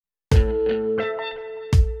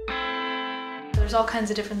there's all kinds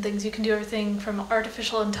of different things. You can do everything from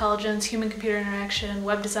artificial intelligence, human-computer interaction,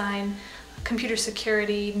 web design, computer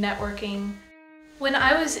security, networking. When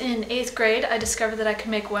I was in 8th grade, I discovered that I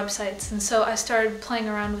could make websites, and so I started playing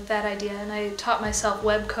around with that idea, and I taught myself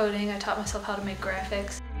web coding, I taught myself how to make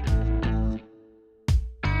graphics.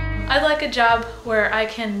 I'd like a job where I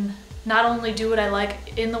can not only do what I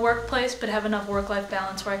like in the workplace, but have enough work-life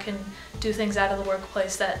balance where I can do things out of the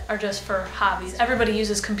workplace that are just for hobbies. Everybody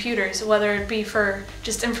uses computers, whether it be for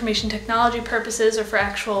just information technology purposes or for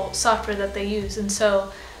actual software that they use, and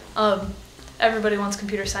so everybody wants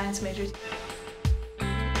computer science majors.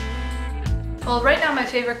 Well, right now my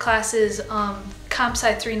favorite class is Comp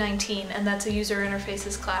Sci 319, and that's a user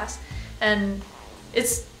interfaces class. And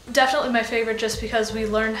it's definitely my favorite just because we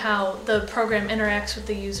learn how the program interacts with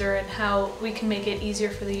the user and how we can make it easier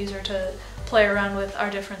for the user to play around with our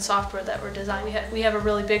different software that we're designing. We have a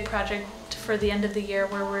really big project for the end of the year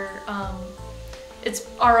where it's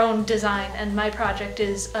our own design, and my project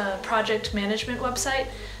is a project management website.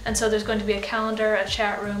 And so there's going to be a calendar, a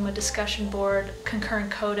chat room, a discussion board,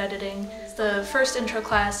 concurrent code editing. The first intro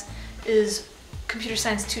class is Computer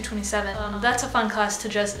Science 227. That's a fun class to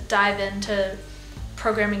just dive into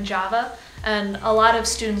programming Java, and a lot of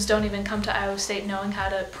students don't even come to Iowa State knowing how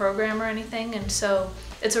to program or anything, and so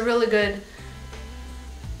it's a really good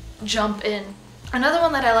jump in. Another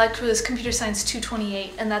one that I liked was Computer Science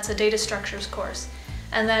 228, and that's a data structures course,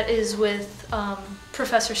 and that is with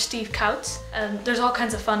Professor Steve Kautz, and there's all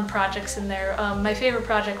kinds of fun projects in there. My favorite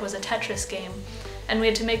project was a Tetris game, and we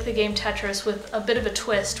had to make the game Tetris with a bit of a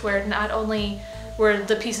twist where not only were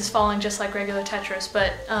the pieces falling just like regular Tetris,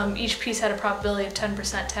 but each piece had a probability of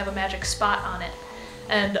 10% to have a magic spot on it.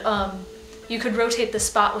 And you could rotate the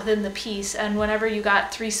spot within the piece, and whenever you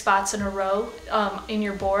got 3 spots in a row in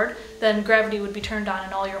your board, then gravity would be turned on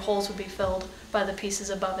and all your holes would be filled by the pieces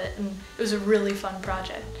above it, and it was a really fun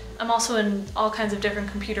project. I'm also in all kinds of different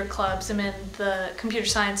computer clubs. I'm in the Computer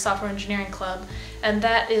Science Software Engineering Club, and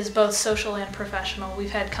that is both social and professional.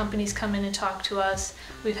 We've had companies come in and talk to us,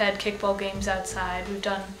 we've had kickball games outside, we've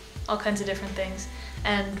done all kinds of different things.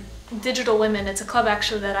 And Digital Women, it's a club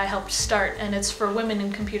actually that I helped start, and it's for women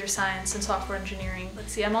in computer science and software engineering.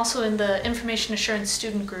 Let's see, I'm also in the Information Assurance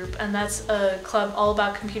Student Group, and that's a club all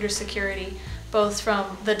about computer security, both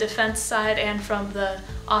from the defense side and from the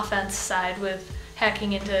offense side with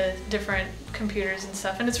hacking into different computers and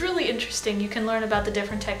stuff. And it's really interesting. You can learn about the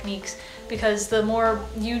different techniques because the more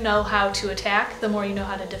you know how to attack, the more you know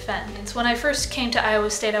how to defend. And so when I first came to Iowa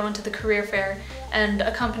State, I went to the career fair, and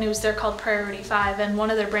a company was there called Priority 5, and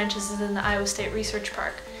one of their branches is in the Iowa State Research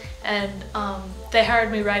Park. And they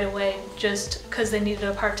hired me right away just because they needed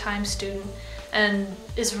a part-time student, and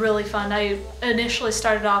it's really fun. I initially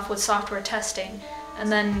started off with software testing,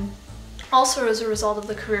 and then also as a result of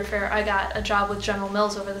the career fair, I got a job with General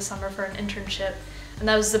Mills over the summer for an internship, and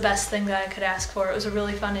that was the best thing that I could ask for. It was a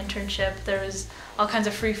really fun internship. There was all kinds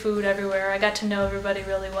of free food everywhere. I got to know everybody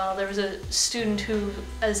really well. There was a student who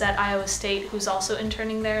is at Iowa State who's also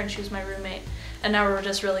interning there, and she was my roommate, and now we're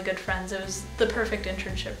just really good friends. It was the perfect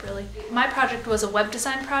internship, really. My project was a web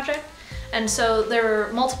design project, and so there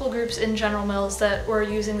were multiple groups in General Mills that were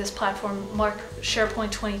using this platform,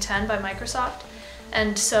 SharePoint 2010 by Microsoft,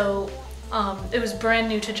 and so it was brand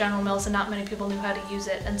new to General Mills and not many people knew how to use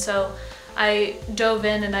it, and so I dove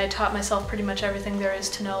in and I taught myself pretty much everything there is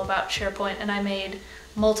to know about SharePoint, and I made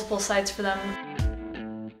multiple sites for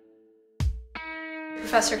them.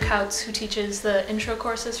 Professor Kautz, who teaches the intro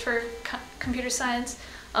courses for computer science,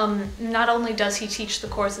 not only does he teach the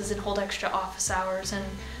courses and hold extra office hours and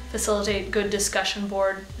facilitate good discussion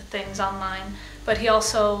board things online, but he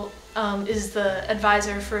also is the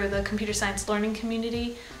advisor for the computer science learning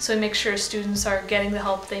community, so he makes sure students are getting the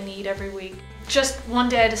help they need every week. Just one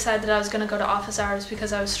day I decided that I was going to go to office hours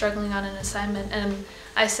because I was struggling on an assignment, and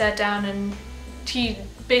I sat down and he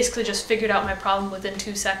basically just figured out my problem within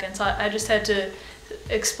 2 seconds. I just had to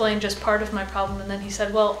explain just part of my problem, and then he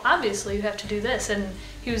said, well, obviously you have to do this, and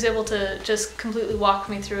he was able to just completely walk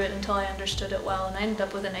me through it until I understood it well, and I ended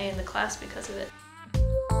up with an A in the class because of it.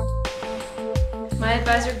 My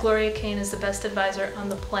advisor, Gloria Kane, is the best advisor on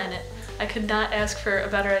the planet. I could not ask for a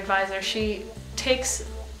better advisor. She'll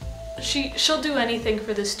do anything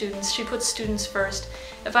for the students. She puts students first.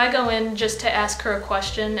 If I go in just to ask her a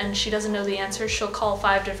question and she doesn't know the answer, she'll call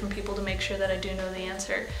 5 different people to make sure that I do know the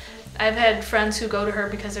answer. I've had friends who go to her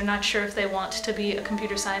because they're not sure if they want to be a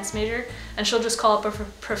computer science major, and she'll just call up a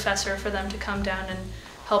professor for them to come down and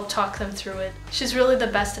help talk them through it. She's really the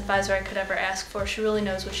best advisor I could ever ask for. She really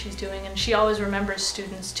knows what she's doing, and she always remembers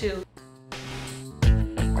students too.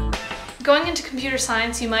 Going into computer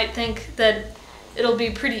science, you might think that it'll be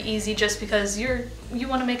pretty easy just because you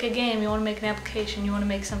want to make a game, you want to make an application, you want to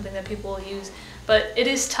make something that people will use. But it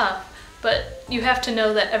is tough, but you have to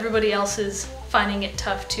know that everybody else is finding it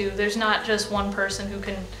tough too. There's not just one person who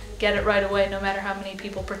can get it right away, no matter how many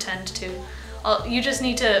people pretend to. You just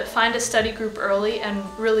need to find a study group early and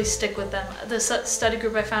really stick with them. The study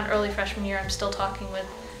group I found early freshman year, I'm still talking with.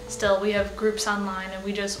 Still, we have groups online and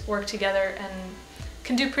we just work together and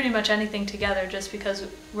can do pretty much anything together just because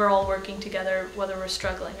we're all working together, whether we're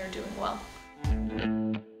struggling or doing well.